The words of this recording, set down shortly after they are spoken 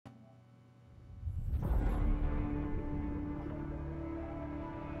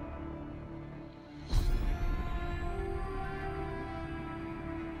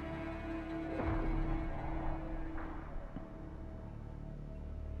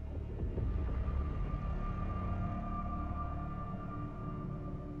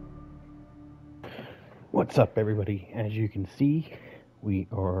What's up, everybody? As you can see, we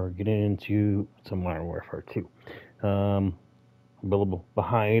are getting into some Modern Warfare 2. I'm a little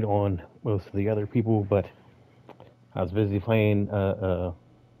behind on most of the other people, but I was busy playing a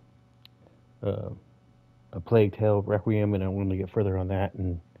Plague Tale Requiem, and I wanted to get further on that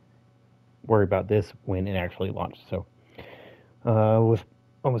and worry about this when it actually launched. So, with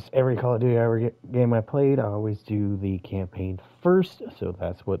almost every Call of Duty game I played, I always do the campaign first, so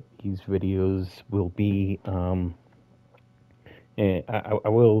that's what these videos will be. And I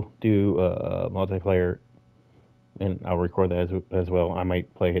will do multiplayer, and I'll record that as well. I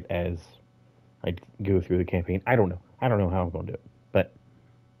might play it as I go through the campaign. I don't know how I'm going to do it, but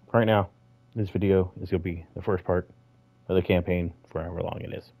right now, this video is going to be the first part of the campaign for however long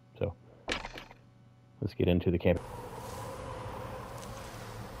it is. So, let's get into the campaign.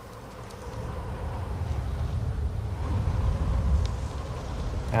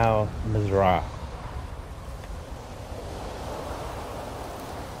 Al Mizrah.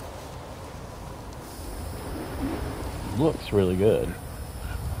 Looks really good.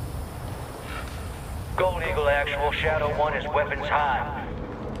 Gold Eagle Actual, Shadow 1 is weapons high.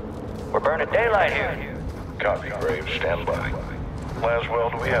 We're burning daylight here. Copy, Graves. Stand by.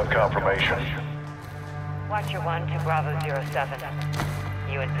 Laswell, do we have confirmation? Watcher 1 to Bravo 07.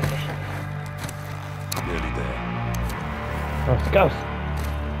 You in position? Nearly there. Let's go.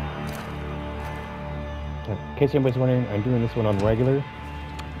 In case anybody's wondering, I'm doing this one on regular.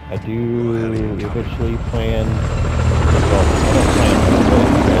 I do eventually plan.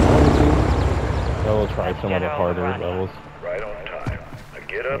 I will try some of the harder levels. Right on time. Now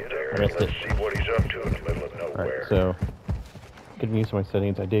get up there and let's see what he's up to in the middle of nowhere. Alright, so getting used to my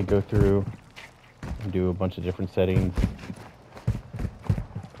settings, I did go through and do a bunch of different settings.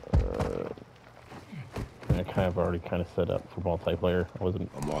 And I kind of already set up for multiplayer. I wasn't.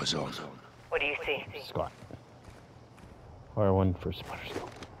 I'm eyes on. What do you see? Scott. R1 for sputter scope.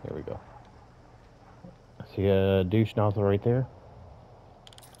 There we go. I see a douche nozzle right there.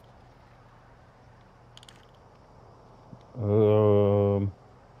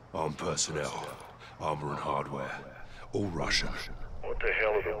 Armed personnel, armor and hardware, all Russian. What the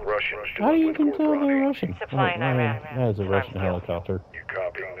hell are the Russians doing? How do you can tell they're Russian? Supply in Iran. That is a Russian helicopter. You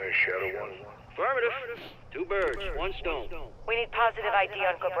copying this, Shadow 1? Affirmative. 2 birds, 1 stone. We need positive ID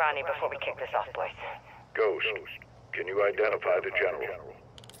on Gobrani before we kick this off, boys. Ghost, can you identify the general?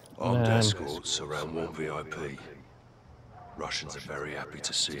 Armed escorts around one VIP. Russians are very happy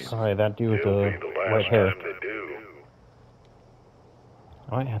to see him. Alright, that dude with It'll the be the last white hair. time they do.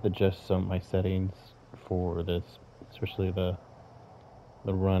 I might have to adjust some of my settings for this, especially the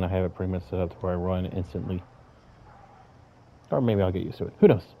run. I have it pretty much set up to where I run instantly. Or maybe I'll get used to it. Who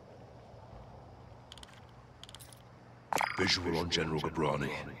knows? Visual on General Gobrani.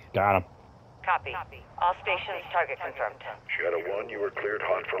 Got him. Copy. All stations, target confirmed. Shadow 1, you are cleared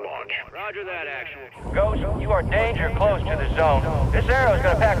hot for launch. Roger that, Actual. Ghost, you are danger close to the zone. This arrow's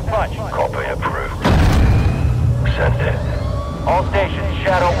gonna pack a punch. Copy approved. Send it. All stations,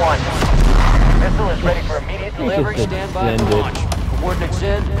 Shadow 1. Missile is ready for immediate delivery. Stand by for Send it. launch. Coordinates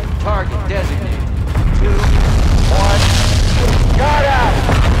in, target designated. 2, 1. Got out!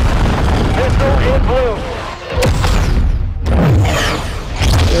 Missile in blue.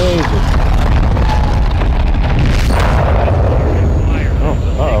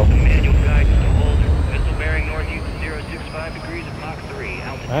 Uh-oh. Manual guidance to Holder. Missile bearing northeast of 065 degrees at Mach 3.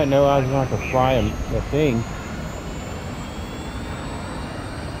 Altitude. I didn't know I was not going to fly a thing.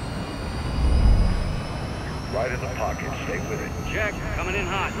 Right in the pocket. Stay with it. Check. Coming in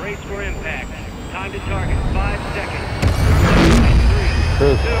hot. Race for impact. Time to target. 5 seconds. 3,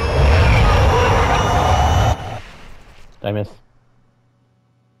 Bruce. 2. Did I miss?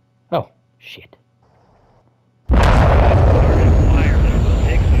 Oh, shit. Fire.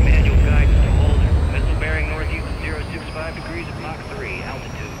 Take some manual guidance to Holder. Missile bearing northeast of 065 degrees at Mach 3.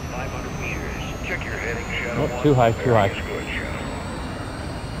 Altitude 500 meters. Check your heading, Shadow 1. Oh, too high, too high. Bearing is good,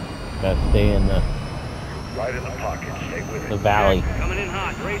 Shadow. Gotta stay in the Right in the pocket. Stay with it. valley. Coming in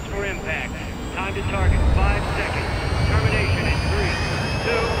hot. Race for impact. Time to target. 5 seconds. Termination in 3,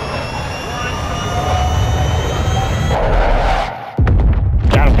 2, 1.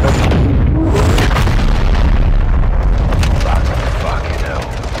 Got him. Fucking hell.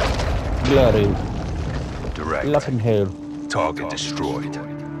 Bloody. Direct. Looking here. Target destroyed.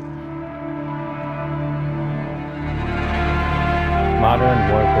 Modern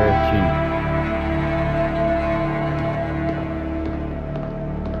Warfare 2.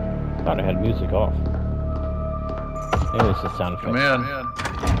 Thought I had music off. Maybe it's the sound effect. Come in.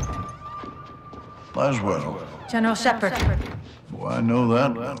 Laswell. General Shepard. Oh, I know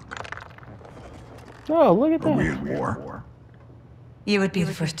that look. Oh, look at Are we that. at war? You would be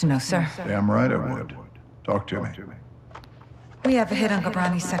the first to know, sir. Damn right I would. Talk to me. We have a hit on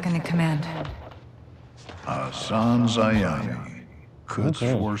Gabrani's second in command. Hassan Zayani, Quds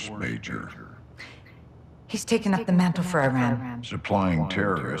Force Major. He's taken up the mantle for Iran. Supplying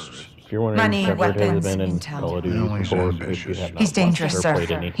terrorists. If you're wondering Money, if Shepard has weapons, been in intel. Call of He Duty only before, is if you ambitious. have not He's watched dangerous, or sir.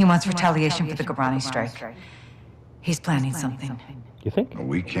 played any. He wants retaliation for the Gabrani strike. He's planning something. You think?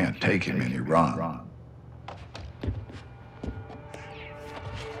 We can't take him in Iran.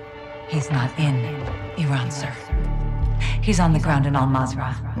 He's not in Iran, sir. He's on the ground in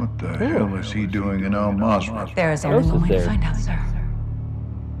Al-Mazrah. What the hell is he doing in Al-Mazrah? There is only else one is way to there? find out, sir.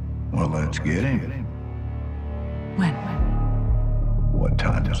 Well, let's get him. When? What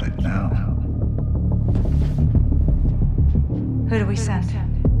time is it now? Who do we send?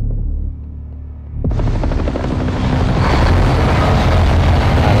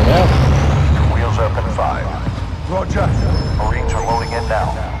 I don't know. Wheels up in 5. Roger. Marines are loading in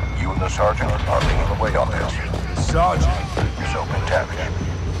now. You and the sergeant are leading the way on this. Sergeant. You're so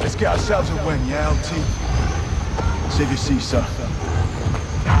McTavish. Let's get ourselves a win, yeah, LT? Save your seat, sir.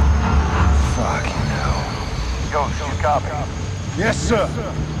 Fucking hell. Ghost, you copy? Yes, sir.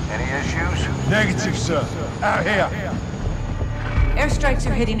 Any issues? Negative, sir. Out here. Airstrikes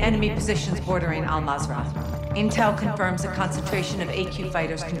are hitting enemy positions bordering Al-Mazrah. Intel confirms a concentration of AQ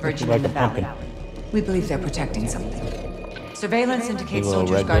fighters converging in the valley. We believe they're protecting something. Surveillance indicates Little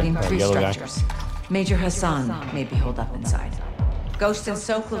soldiers red guarding guy, 3 yellow guy. structures. Major Hassan may be holed up inside. Ghost and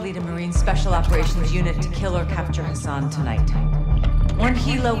Soap will lead a Marine Special Operations unit to kill or capture Hassan tonight. One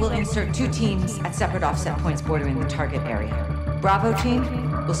helo will insert 2 teams at separate offset points bordering the target area. Bravo team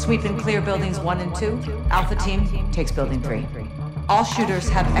will sweep and clear buildings 1 and 2. Alpha team takes building 3. All shooters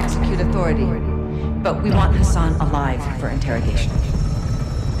have execute authority, but we want Hassan alive for interrogation.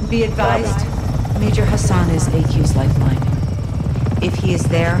 Be advised, Major Hassan is AQ's lifeline. If he is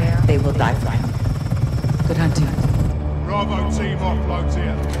there, they will die for him. Good hunting. Bravo team offloads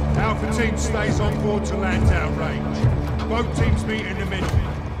here. Alpha team stays on board to land range. Both teams meet in the middle.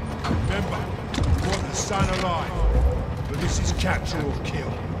 Remember, we want the sun alive. But this is capture or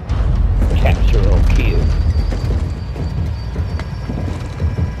kill. Capture or kill.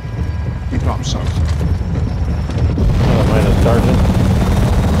 Keep up, son. Minus Sergeant.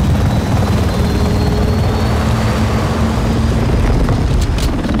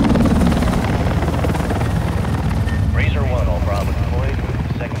 Razor 1, all Bravo deployed.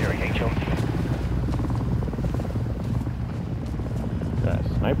 Secondary HO. Got a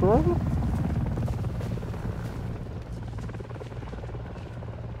sniper rifle?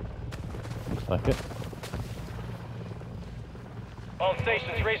 Looks like it. All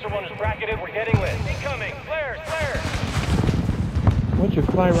stations, Razor 1 is bracketed. We're getting lit. Incoming! Flares! Flares! What'd you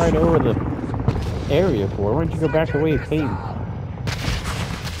fly right over the area for? Why don't you go back the way you came?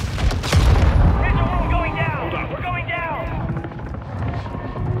 Razor 1 going down! Hold up. We're going down!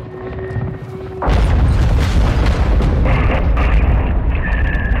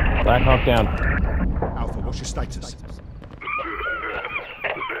 Black Hawk down. Alpha, what's your status?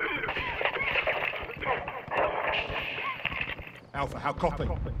 Alpha, how copy?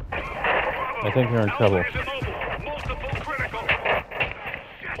 I think you're in trouble.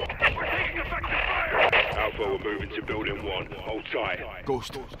 Alpha, we're moving to building 1. Hold tight.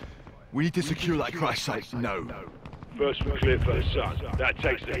 Ghost, we need to secure that crash site now. First we clear for the sun. That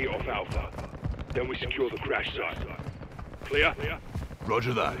takes the heat off Alpha. Then we secure the crash site. Clear?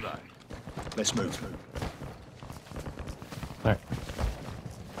 Roger that. Let's move. Alright.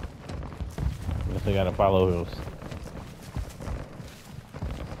 Guess I gotta follow those.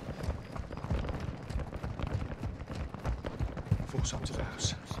 Force up to the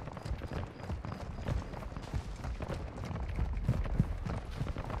house.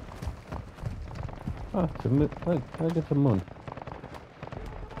 Oh, it's a moon. Look at the moon.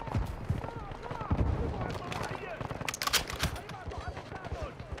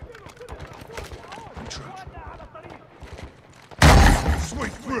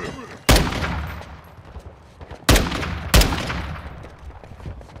 Sweep through.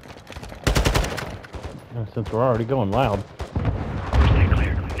 Since we're already going loud. Stay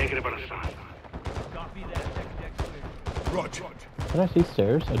clear. Negative on the sun. Roger. Did I see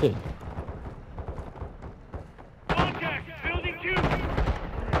stairs? I did. Contact! Building 2!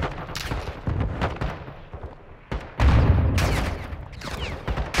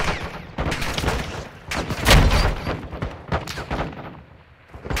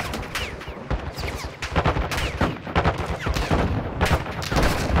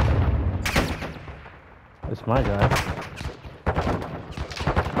 That's my guy.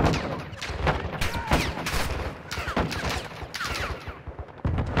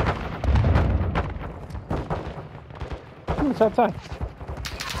 What's outside?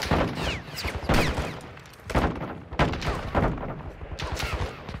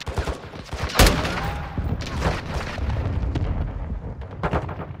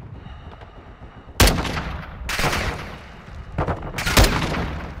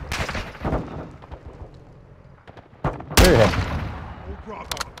 There you go. All Bravo,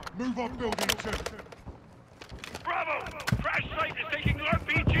 move on building 2. Bravo! Crash site is taking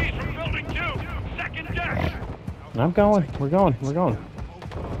RPGs from building 2. Second deck. I'm going. We're going. We're going.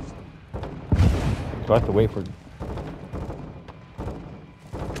 So I have to wait for.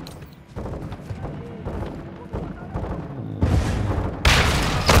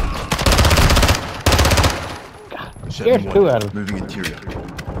 God, scared 2 out of them. Moving interior.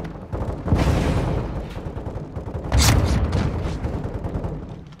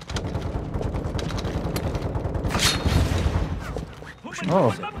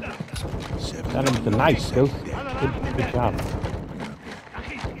 Oh, got him with the knife, Ghost. Good job.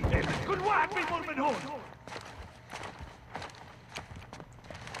 Good work, people in Horn.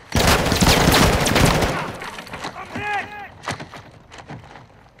 I'm hit!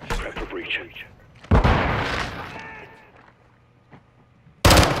 Prep for breach.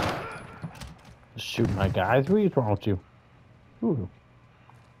 Shoot my guys. What is wrong with you? Ooh.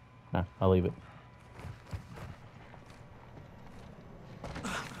 Nah, I'll leave it.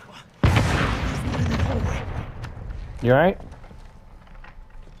 You alright?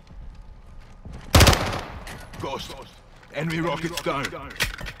 Ghost. Enemy rockets down.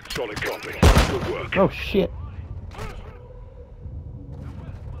 Solid copy. Good work. Oh shit.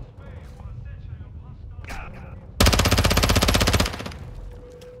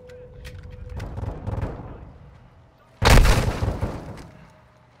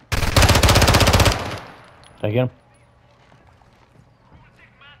 Did I get him?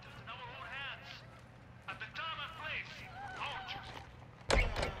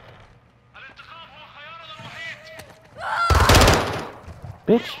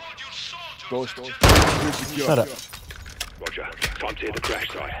 Bitch. Ghost. Shut up. Roger. Time to hit the crash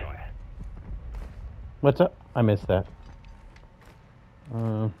site. What's up? I missed that.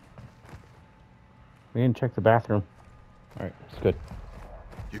 We didn't check the bathroom. Alright, it's good.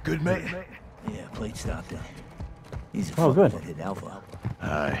 You good, mate? Yeah, plate stopped it. He's a Oh, good. that hit Alpha.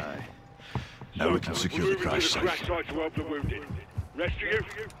 Aye. Now we can secure the crash site. site. Crash site to help the wounded. Rest of you,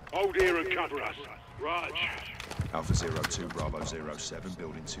 hold here and cover us. Raj. Alpha 02, Bravo 07,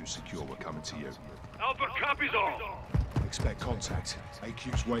 building 2 secure. We're coming to you. Alpha copies all. Expect contact.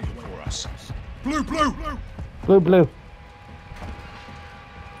 AQ's waiting for us. Blue, blue! Blue, blue.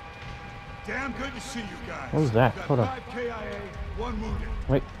 Damn good to see you guys. What was that? Got Hold on. 5 KIA, 1 wounded.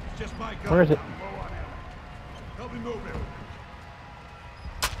 Wait. Just my gun. Where is it? Help me move him.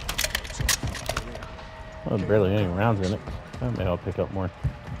 Oh, barely any rounds in it. Maybe I'll pick up more.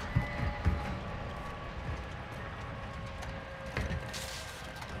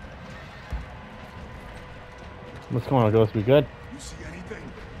 What's going on, Ghost? We good? You see anything?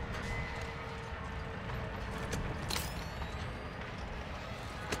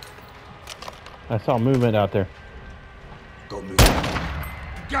 I saw movement out there. Go move.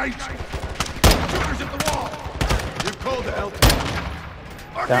 Gate! Shooters at the wall! You called to help.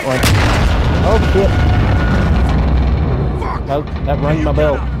 That one. Oh shit! Fuck! That rang my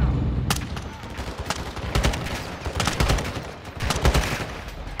bell.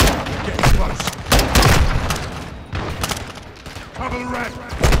 Getting close. Cover the red.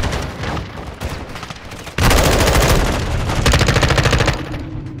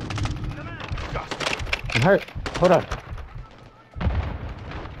 I'm hurt. Hold on.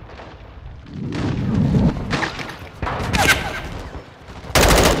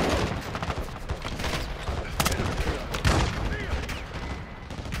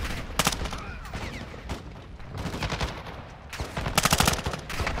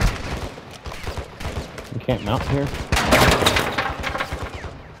 You can't mount here.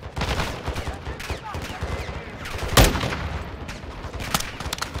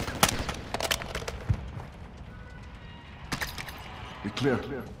 Be clear.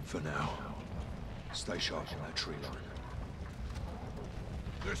 For now. Stay sharp on that tree line.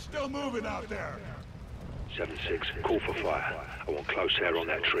 They're still moving out there. 7-6, call for fire. I want close air on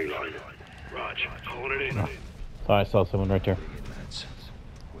that tree line. Raj, hold it in. Oh, I saw someone right there.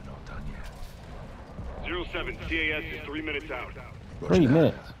 We're not done yet. 07, CAS is 3 minutes out. 3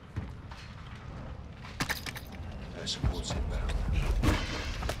 minutes. Air support's inbound.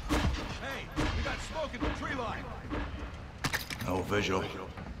 Hey, we got smoke at the tree line. No visual.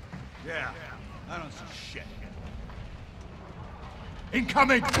 Yeah, I don't see shit.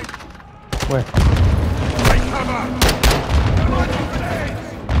 Incoming! Where?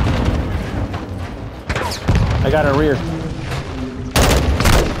 I got a rear.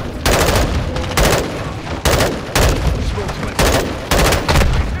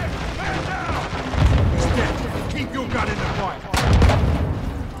 Keep your gun in the fight.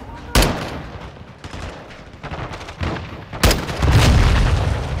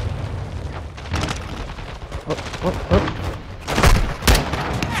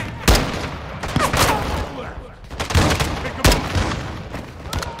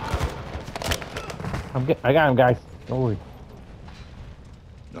 I got him, guys. Don't worry.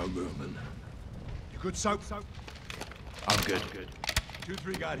 No movement. You good, Soap? I'm good.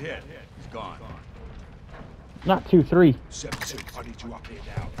 2-3 got hit. He's gone. Not 2-3. 7-2, I need you up here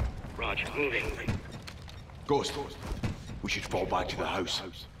now. Roger, moving. Ghost, we should fall back to the house.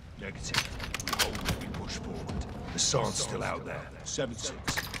 Negative. We hold as we push forward. The Hassan's still out there. 7-6.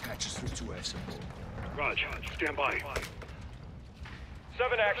 Catch us through to air support. Roger, stand by.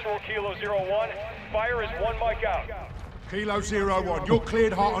 7 actual, Kilo 01. Fire is 1 mic out. Kilo 01, you're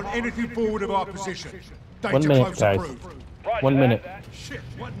cleared hot on anything forward of our position. 1 minute, guys. Roger 1 minute. Shit,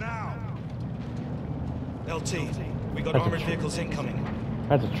 what now? LT, we got That's armored vehicles incoming.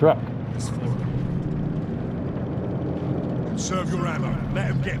 That's a truck. It's 4. Conserve your ammo. Let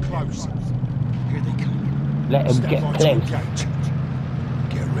them get close. Here they come. Let him Step get right to close. engage.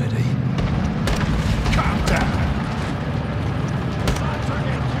 Get ready. Calm down.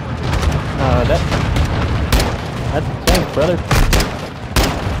 That's a tank, brother.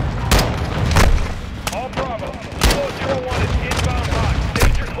 All Bravo. Kilo 01 is inbound hot.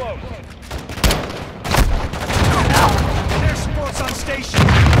 Danger close. Air support's on station.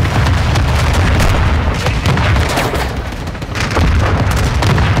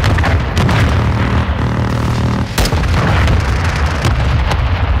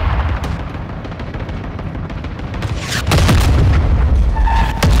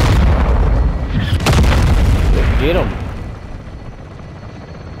 Get him.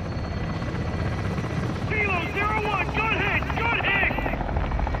 Kilo 01, good hit, good hit.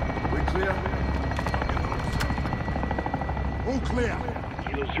 We clear? All clear.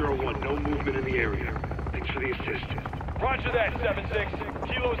 Kilo 01, no movement in the area. Thanks for the assist. Roger that,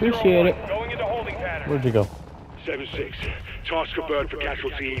 7-6. Kilo Appreciate 01, it. going into holding pattern. Where'd you go? 7-6, task a bird for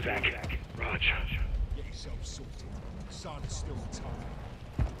casualty evac. Roger. Get yourself sorted. Hassan is still in time.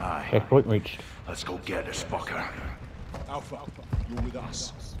 Aye. Checkpoint reached. Let's go get this fucker. Alpha, you're with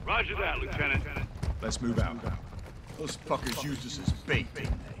us. Roger that, Lieutenant. Let's move out. Those fuckers used us as bait,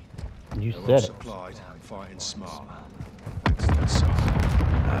 didn't they? You They're said well it. supplied and fighting smart. Thanks to Hassan.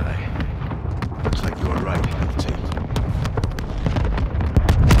 Aye. Looks like you were right, LT.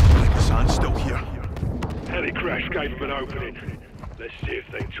 Like the sun's still here. Heli crash gave them an opening. Let's see if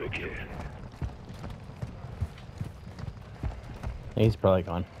they took it. He's probably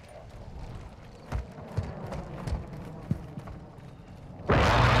gone.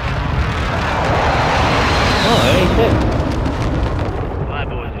 Oh, that ain't it. My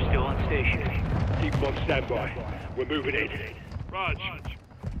boys are still on station. Keep them on standby. We're moving in. Raj.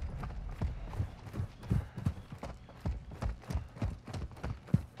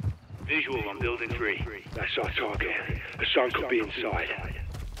 Visual on building 3. That's our target. Hassan could be inside.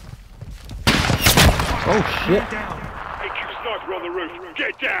 Oh, shit. AQ sniper on the roof.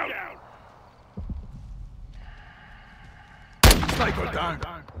 Get down! Sniper down.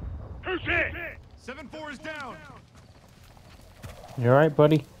 Who's hit? 7-4 is down. You alright,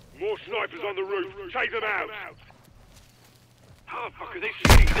 buddy? More snipers on the roof. Take them out. How the fuck are they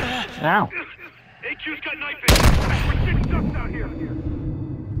seeing? Ow. AQ's got knife vision. We're sitting ducks out here.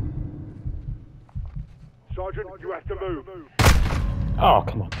 Sergeant, you have to move. Oh,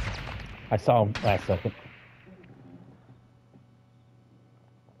 come on. I saw him last second.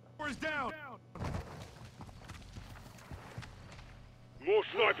 Is down. More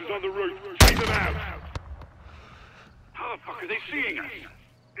snipers on the roof. Take them out. How the fuck are they seeing us?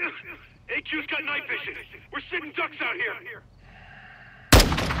 AQ's got night vision. We're sitting ducks out here.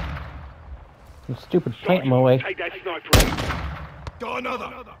 You stupid plant in my way. Take that sniper out. Got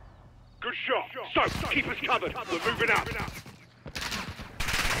another. Good shot. So, keep us covered. We're moving up.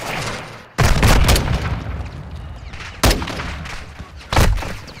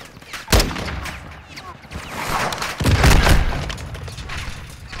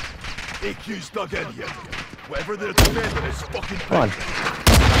 AQ's dug in here. Whatever they're defending is fucking Come on.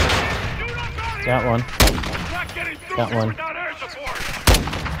 Got one. Got one.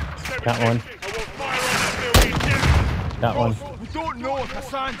 Got one. Got one. We don't know if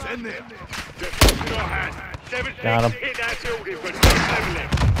Hassan's in there. Got Got him. Hit that building, but don't level it.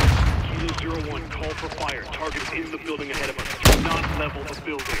 Kilo 01, call for fire. Target is in the building ahead of us. Do not level the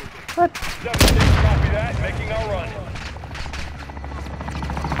building. What? 7-6, copy that. Making our run.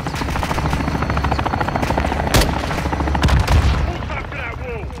 Hold fast to that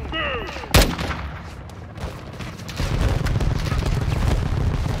wall. Move!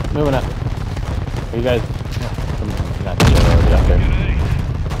 Moving up. You guys. Not already up there.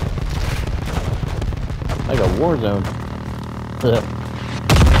 Like a war zone.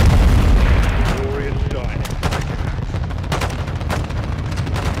 Glorious sight.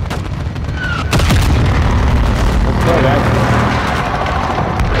 Let's go, guys.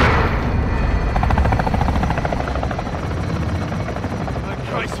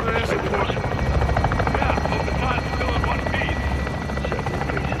 Trace for this. Yeah, hope the time's still in one piece. Several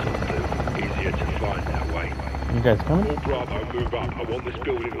pieces will do. Easier to find that way. You guys coming? All Bravo, move up. I want this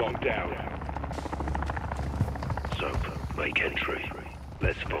building locked down. Soap, make entry.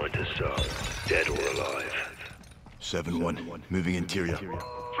 Let's find Hassan, dead or alive. 7-1, moving interior.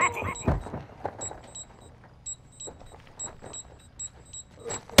 Trouble!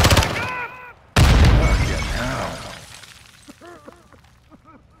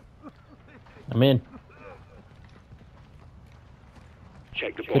 I'm in.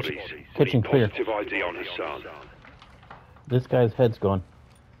 Check the bodies. Kitchen clear. Positive ID on Hassan. This guy's head's gone.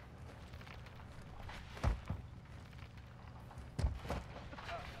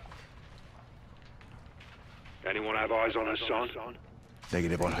 Anyone have eyes on Hassan?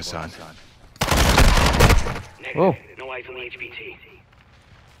 Negative on Hassan. Oh. No eyes on the HPT.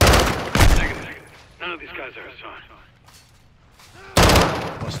 Negative. None of these guys are Hassan.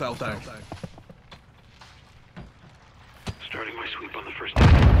 Hostile down. Starting my sweep on the first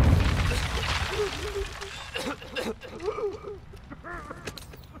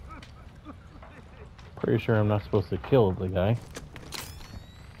Pretty sure I'm not supposed to kill the guy.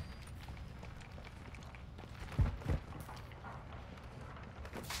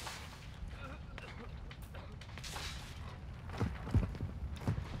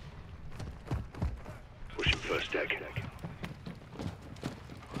 Pushing first deck.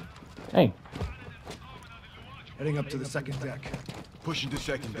 Hey, Heading up to the second deck. Pushing to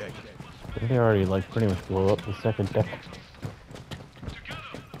second deck. they already like pretty much blow up the second deck.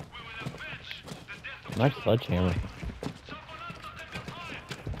 Nice sledgehammer.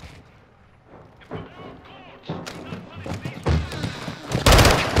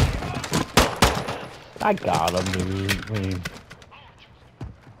 I got him, dude. I mean,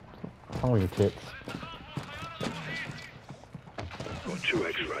 how are your tits? Got 2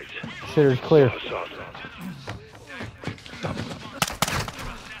 X-rays. Shitter's clear. Hassan.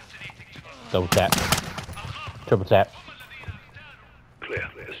 Double tap. Triple tap. Clear.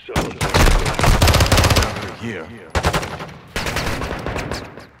 Hassan. Here.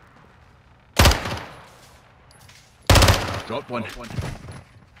 Got one.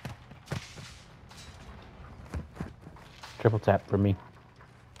 Triple tap for me.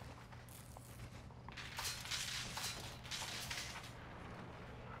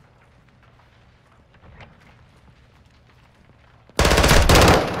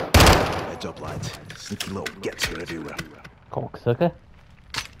 Heads up, lads. Sneaky little gets are everywhere. Cocksucker.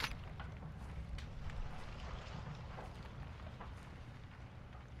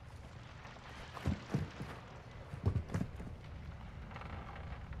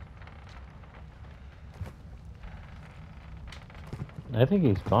 I think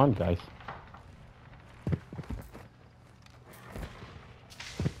he's gone, guys.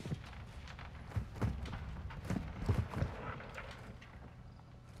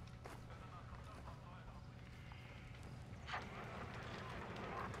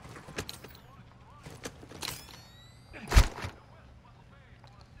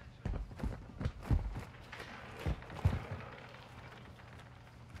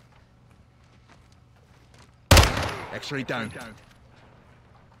 X-ray down. Who's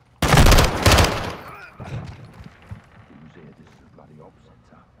here? This is a bloody op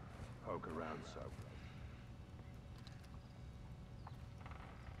center. Poke around, so.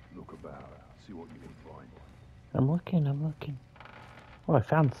 Look about. See what you can find. I'm looking. Oh, I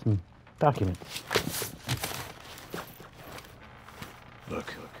found some documents.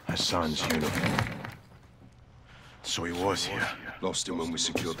 Look, Hassan's uniform. So he was here. Lost him when we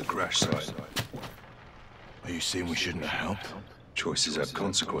secured the crash site. Are you saying we shouldn't have helped? Choices have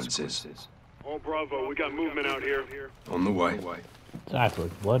consequences. All Bravo, we got movement out here. On the way. That's a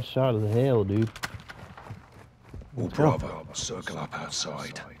bloodshot of the hell, dude. All Bravo, circle up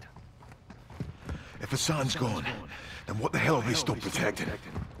outside. If Hassan's gone, then what the hell are they still protecting?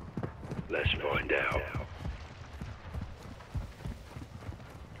 Let's find out.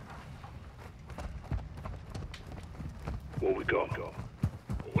 we got? A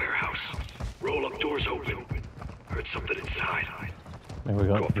warehouse. Roll up doors open. Heard something inside. And we're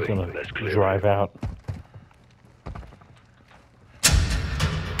going, he's gonna Let's clear drive out.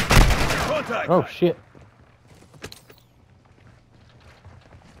 Contact! Oh shit.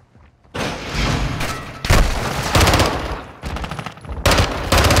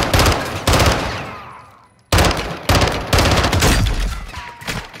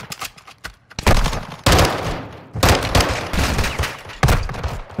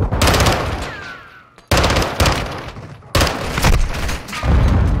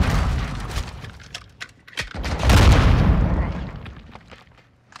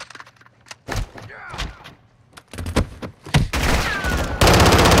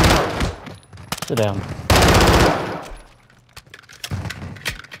 Sit down.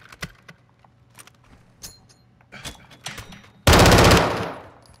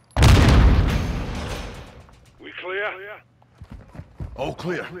 We clear? All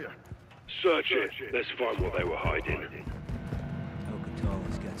clear. Search it. Let's find what they were hiding.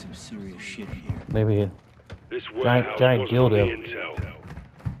 Alcatala's got some serious shit in here. Maybe a This giant warehouse wasn't on the dildo. intel.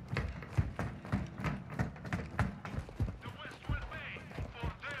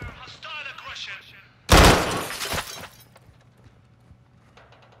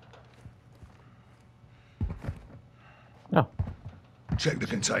 No. Check the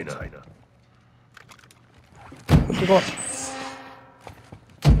container. What you got?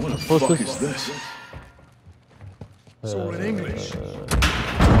 What the What's fuck this? is this? It's all in English.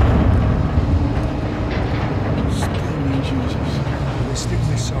 Ballistic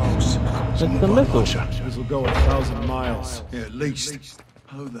missiles. It's the missiles. This will go 1,000 miles. Yeah, at least.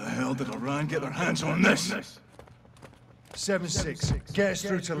 How the hell did Orion get their hands on this? 7-6. Get us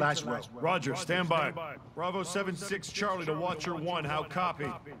through to Laswell. Roger, stand by. Bravo 7-6 Charlie to Watcher 1, how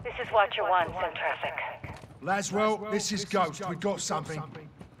copy? This is Watcher 1, send traffic. Laswell, this is Ghost. We got something.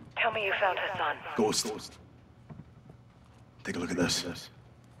 Tell me you found Hassan. Ghost. Take a look at this.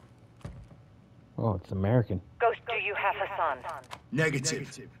 Oh, it's American. Ghost, do you have Hassan?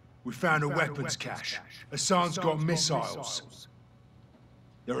 Negative. We found a weapons cache. Hassan's got missiles.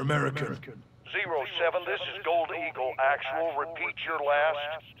 They're American. 07, this is Gold Eagle. Actual, repeat your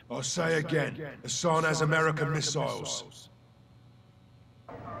last. I'll say again. Hassan has American missiles.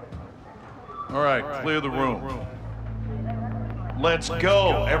 All right, clear the room. Let's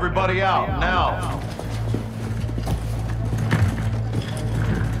go. Everybody out, now.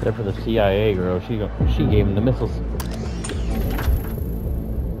 Except for the CIA girl, she gave him the missiles.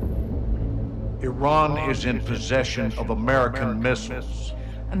 Iran is in possession of American missiles.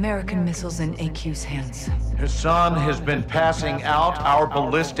 American missiles in AQ's hands. Hassan has been passing out our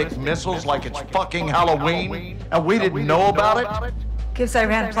ballistic missiles like it's fucking Halloween, and we didn't know about it? Gives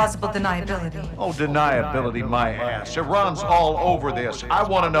Iran plausible deniability. Oh, deniability my ass. Iran's all over this. I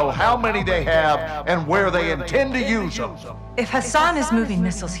want to know how many they have and where they intend to use them. If Hassan is moving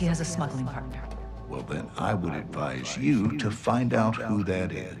missiles, he has a smuggling partner. Well, then I would advise you to find out who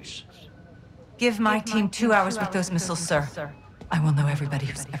that is. Give my team 2 hours with those missiles, sir. I will know everybody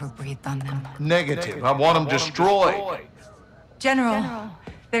who's ever breathed on them. Negative. I want them destroyed. General,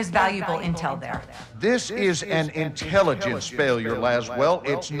 there's valuable intel there. This is an intelligence failure, Laswell.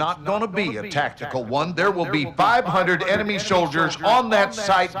 It's not going to be a tactical one. There will be 500 enemy soldiers on that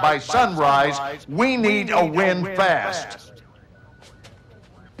site by sunrise. We need a win fast.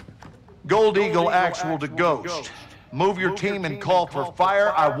 Gold Eagle Actual to Ghost. Move your team and call for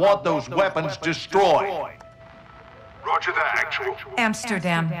fire. I want those weapons destroyed. Roger that, Actual.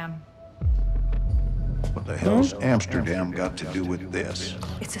 Amsterdam. What the hell's Amsterdam got to do with this?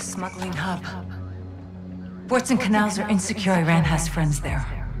 It's a smuggling hub. Ports and canals are insecure. Iran has friends there.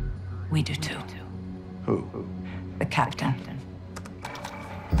 We do too. Who? The captain.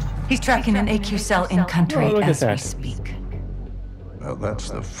 He's tracking an AQ cell in country as we speak. Well, that's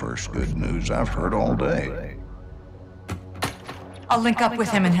the first good news I've heard all day. I'll link up with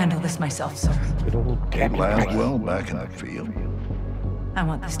him and handle this myself, sir. Kate Laswell back in the field. I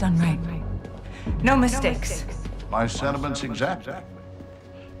want this done right. No mistakes. My sentiments exactly.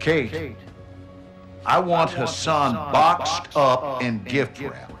 Kate, I want Hassan boxed up and gift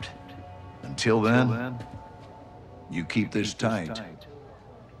wrapped. Until then, you keep this tight.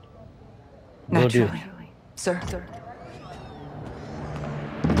 Naturally, sir.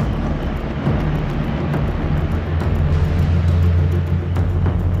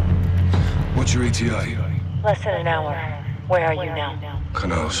 What's your ETA? Less than an hour. Where are you now?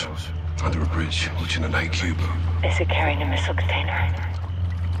 Canals. Under a bridge, watching an AQ boat. Is it carrying a missile container?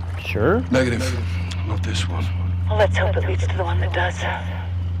 Sure. Negative. Not this one. Well, let's hope it leads to the one that does.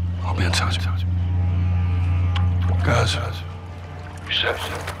 I'll be in touch. Guys, Sir.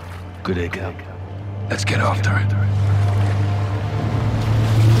 Good day, Cap. Let's get after it.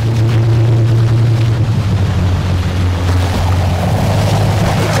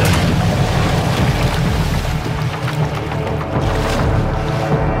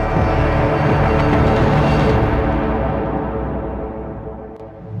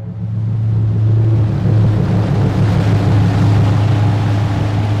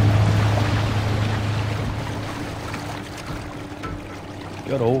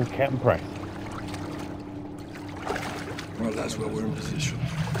 Good old Captain Price. Well, that's where we're in position.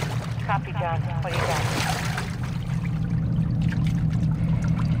 Copy, John. What do you got?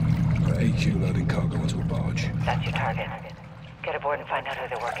 Got AQ loading cargo onto a barge. That's your target. Get aboard and find out who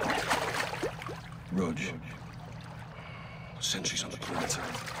they're working with. Rog. Sentries on the perimeter.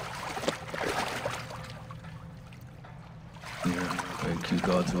 Yeah, AQ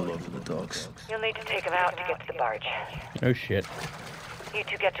guards all over the docks. You'll need to take them out to get to the barge. Oh shit. You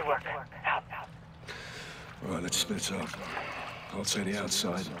two get to work. Out. All right, let's split up. I'll take the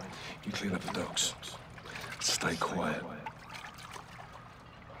outside. You clean up the docks. Stay quiet.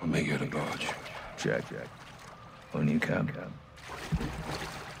 I'll meet you at the barge. Jack. On you, Cap.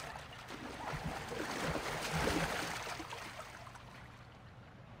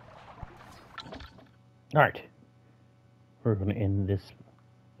 All right. We're going to end this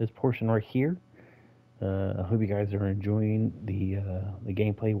portion right here. I hope you guys are enjoying the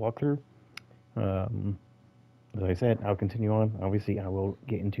gameplay walkthrough. As I said, I'll continue on. Obviously, I will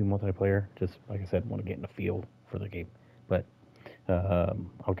get into multiplayer. Just like I said, want to get in a feel for the game. But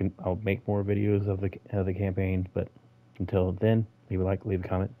I'll make more videos of the campaign. But until then, leave a like, leave a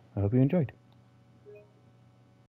comment. I hope you enjoyed.